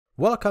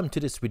Welcome to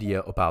this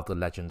video about the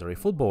legendary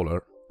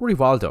footballer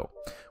Rivaldo.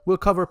 We'll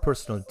cover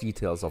personal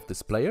details of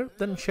this player,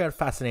 then share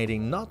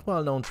fascinating, not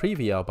well-known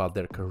trivia about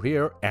their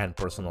career and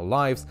personal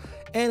lives,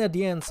 and at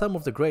the end some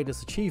of the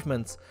greatest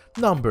achievements,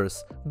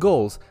 numbers,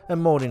 goals,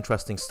 and more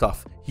interesting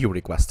stuff you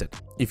requested.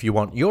 If you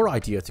want your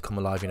idea to come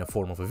alive in a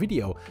form of a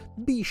video,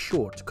 be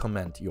sure to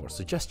comment your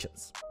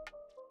suggestions.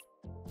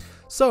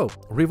 So,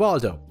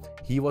 Rivaldo.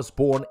 He was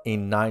born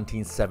in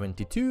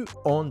 1972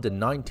 on the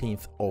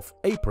 19th of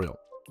April.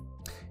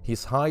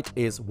 His height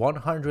is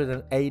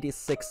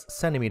 186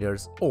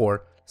 centimeters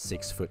or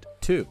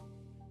 6'2".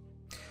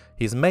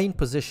 His main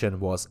position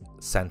was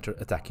center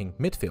attacking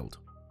midfield.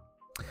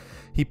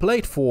 He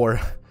played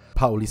for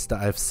Paulista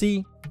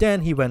FC,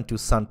 then he went to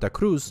Santa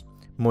Cruz,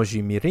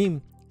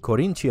 Mojimirim,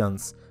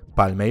 Corinthians,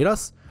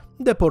 Palmeiras,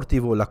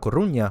 Deportivo La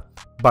Coruña,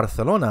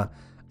 Barcelona,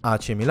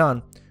 AC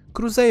Milan,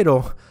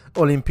 Cruzeiro,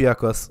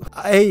 Olympiacos,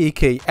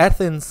 AEK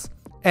Athens,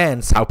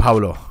 and Sao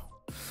Paulo.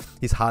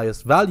 His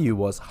highest value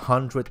was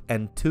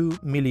 102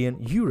 million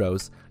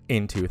euros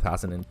in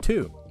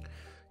 2002.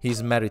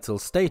 His marital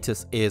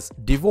status is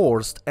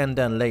divorced and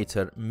then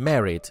later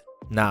married,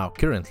 now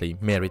currently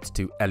married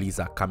to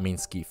Elisa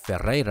Kaminski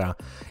Ferreira,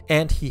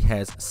 and he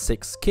has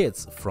 6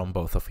 kids from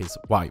both of his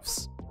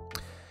wives.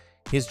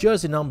 His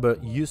jersey number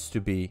used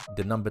to be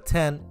the number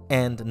 10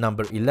 and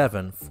number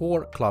 11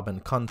 for club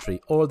and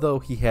country, although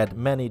he had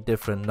many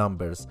different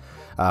numbers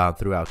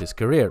throughout his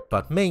career,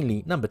 but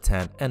mainly number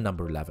 10 and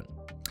number 11.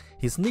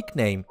 His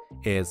nickname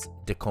is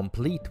the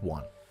Complete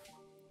One.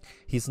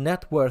 His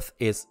net worth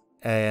is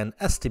an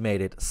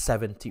estimated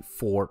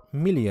 74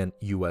 million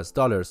US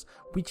dollars,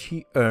 which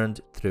he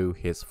earned through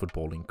his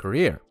footballing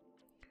career.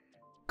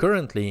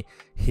 Currently,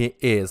 he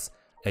is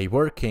a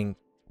working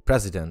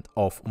president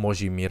of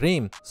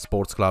Mojimirim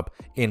Sports Club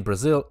in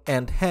Brazil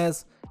and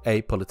has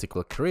a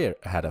political career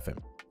ahead of him.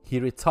 He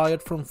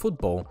retired from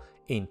football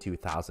in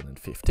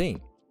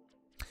 2015.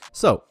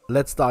 So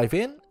let's dive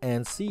in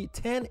and see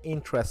 10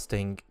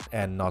 interesting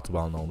and not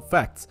well-known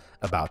facts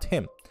about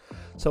him.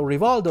 So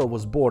Rivaldo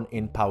was born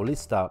in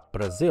Paulista,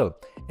 Brazil,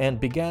 and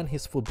began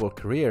his football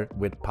career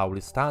with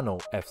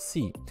Paulistano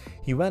FC.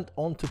 He went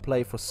on to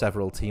play for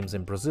several teams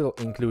in Brazil,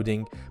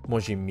 including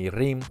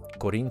Mojimirim,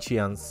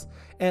 Corinthians,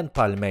 and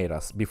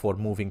Palmeiras, before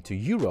moving to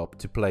Europe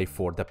to play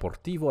for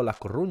Deportivo La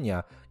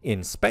Coruña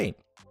in Spain.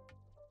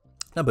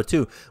 Number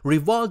 2.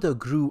 Rivaldo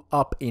grew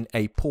up in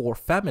a poor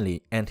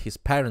family and his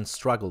parents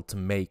struggled to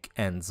make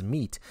ends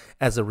meet.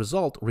 As a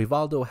result,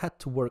 Rivaldo had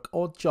to work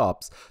odd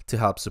jobs to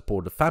help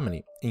support the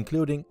family,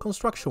 including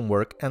construction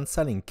work and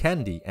selling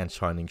candy and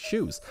shining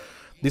shoes.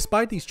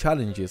 Despite these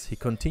challenges, he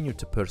continued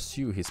to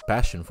pursue his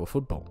passion for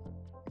football.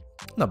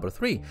 Number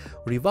 3.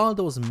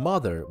 Rivaldo's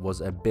mother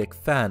was a big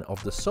fan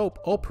of the soap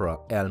opera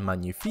El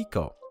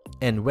Magnifico,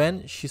 and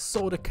when she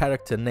saw the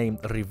character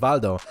named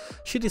Rivaldo,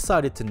 she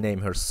decided to name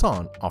her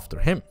son after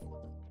him.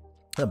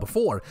 Number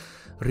 4.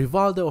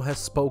 Rivaldo has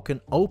spoken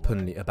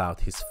openly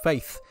about his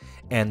faith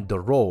and the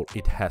role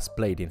it has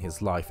played in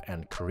his life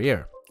and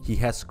career. He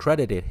has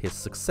credited his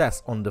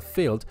success on the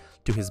field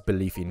to his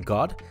belief in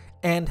God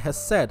and has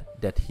said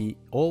that he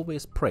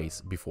always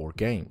prays before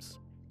games.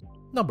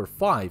 Number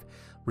 5.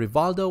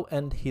 Rivaldo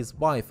and his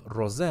wife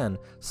Roseanne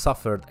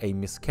suffered a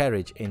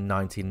miscarriage in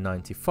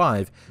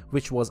 1995,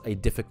 which was a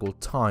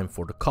difficult time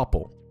for the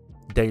couple.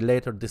 They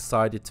later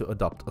decided to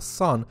adopt a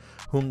son,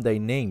 whom they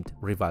named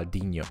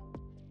Rivaldinho.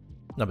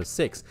 Number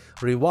 6.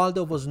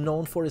 Rivaldo was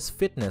known for his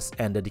fitness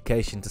and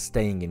dedication to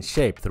staying in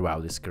shape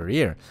throughout his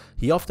career.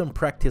 He often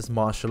practiced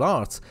martial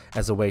arts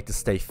as a way to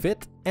stay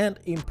fit and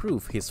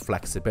improve his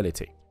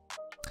flexibility.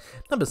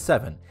 Number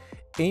 7.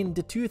 In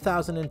the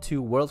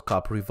 2002 World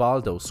Cup,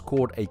 Rivaldo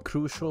scored a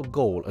crucial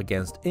goal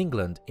against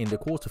England in the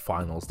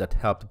quarterfinals that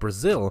helped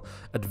Brazil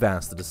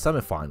advance to the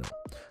semi-final.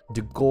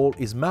 The goal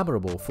is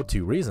memorable for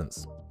 2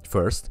 reasons.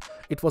 First,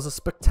 it was a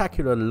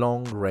spectacular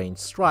long-range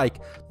strike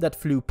that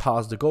flew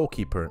past the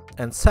goalkeeper,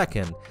 and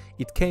second,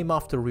 it came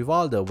after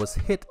Rivaldo was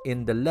hit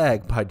in the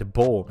leg by the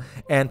ball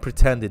and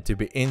pretended to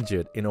be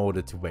injured in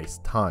order to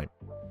waste time.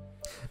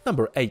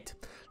 Number 8.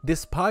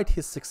 Despite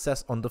his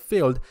success on the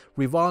field,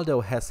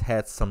 Rivaldo has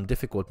had some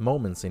difficult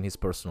moments in his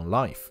personal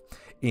life.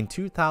 In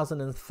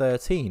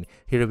 2013,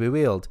 he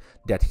revealed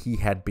that he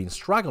had been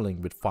struggling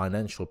with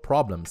financial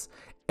problems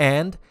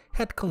and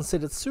had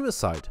considered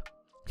suicide.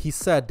 He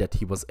said that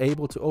he was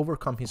able to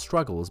overcome his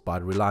struggles by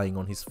relying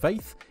on his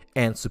faith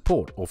and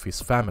support of his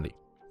family.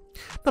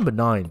 Number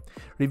 9.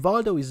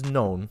 Rivaldo is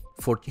known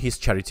for his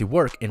charity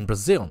work in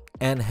Brazil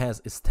and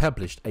has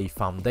established a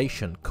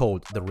foundation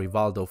called the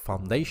Rivaldo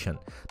Foundation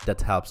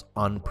that helps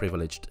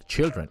unprivileged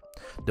children.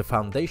 The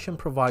foundation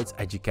provides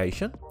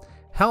education,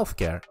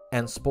 healthcare,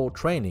 and sport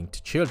training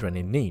to children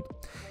in need,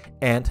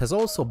 and has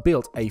also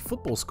built a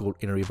football school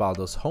in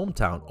Rivaldo's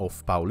hometown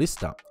of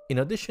Paulista. In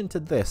addition to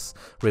this,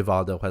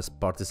 Rivaldo has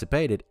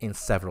participated in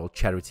several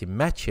charity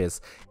matches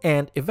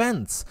and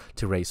events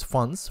to raise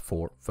funds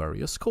for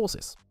various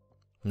causes.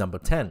 Number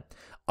 10.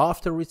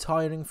 After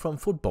retiring from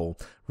football,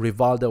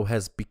 Rivaldo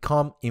has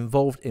become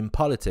involved in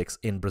politics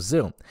in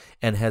Brazil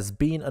and has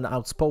been an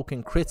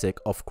outspoken critic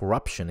of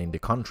corruption in the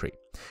country.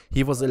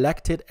 He was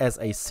elected as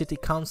a city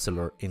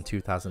councillor in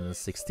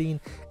 2016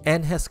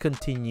 and has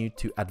continued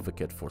to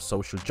advocate for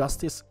social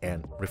justice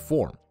and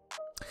reform.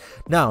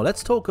 Now,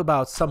 let's talk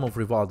about some of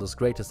Rivaldo's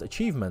greatest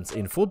achievements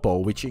in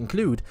football, which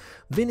include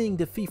winning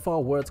the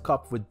FIFA World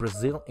Cup with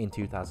Brazil in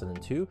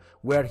 2002,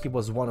 where he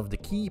was one of the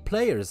key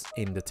players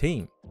in the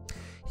team.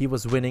 He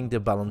was winning the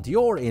Ballon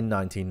d'Or in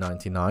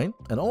 1999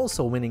 and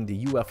also winning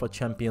the UEFA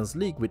Champions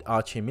League with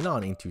AC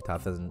Milan in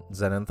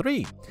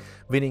 2003,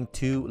 winning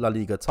 2 La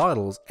Liga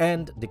titles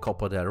and the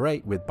Copa del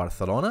Rey with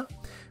Barcelona,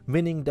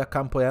 winning the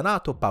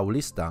Campeonato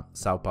Paulista,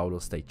 Sao Paulo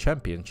State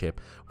Championship,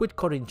 with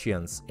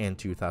Corinthians in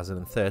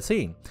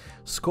 2013,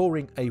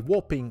 scoring a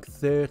whopping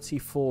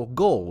 34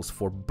 goals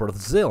for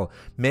Brazil,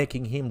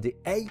 making him the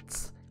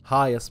 8th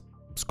highest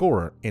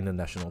scorer in the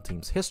national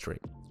team's history.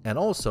 And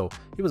also,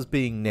 he was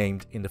being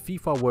named in the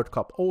FIFA World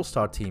Cup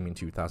All-Star team in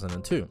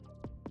 2002.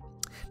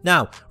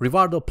 Now,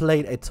 Rivaldo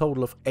played a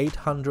total of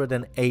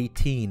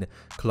 818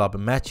 club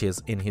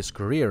matches in his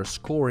career,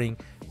 scoring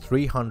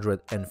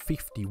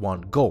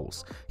 351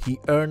 goals. He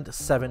earned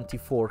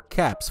 74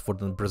 caps for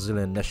the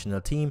Brazilian national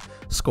team,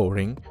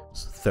 scoring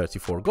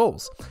 34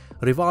 goals.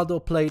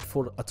 Rivaldo played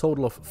for a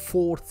total of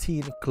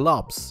 14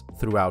 clubs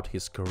throughout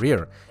his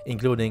career,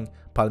 including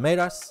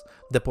Palmeiras,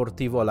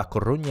 Deportivo La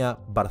Coruña,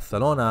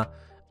 Barcelona,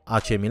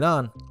 AC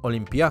Milan,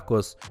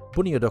 Olympiacos,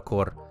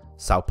 Buñodocor,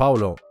 Sao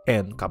Paulo,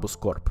 and Cabos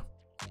Corp.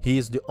 He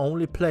is the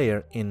only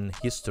player in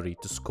history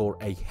to score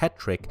a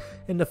hat-trick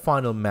in the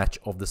final match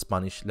of the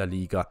Spanish La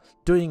Liga,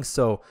 doing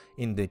so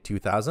in the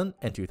 2000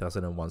 and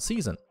 2001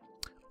 season.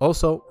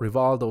 Also,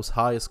 Rivaldo's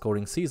highest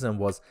scoring season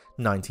was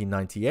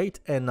 1998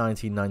 and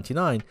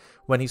 1999,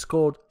 when he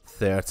scored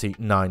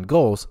 39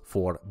 goals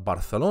for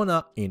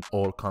Barcelona in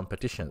all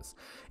competitions.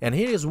 And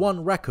here is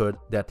one record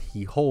that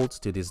he holds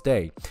to this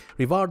day.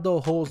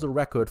 Rivaldo holds the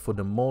record for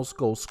the most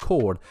goals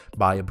scored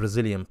by a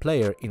Brazilian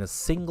player in a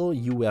single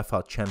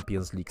UEFA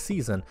Champions League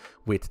season,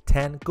 with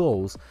 10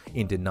 goals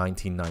in the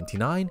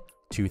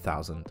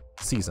 1999-2000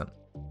 season.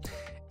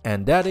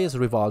 And that is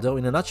Rivaldo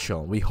in a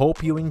nutshell. We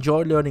hope you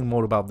enjoyed learning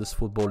more about this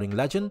footballing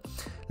legend,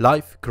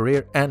 life,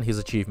 career, and his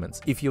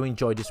achievements. If you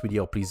enjoyed this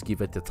video, please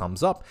give it a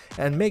thumbs up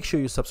and make sure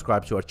you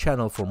subscribe to our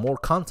channel for more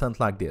content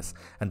like this.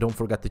 And don't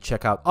forget to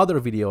check out other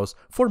videos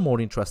for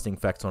more interesting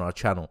facts on our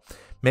channel.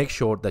 Make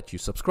sure that you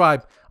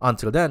subscribe.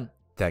 Until then,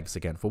 thanks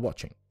again for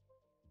watching.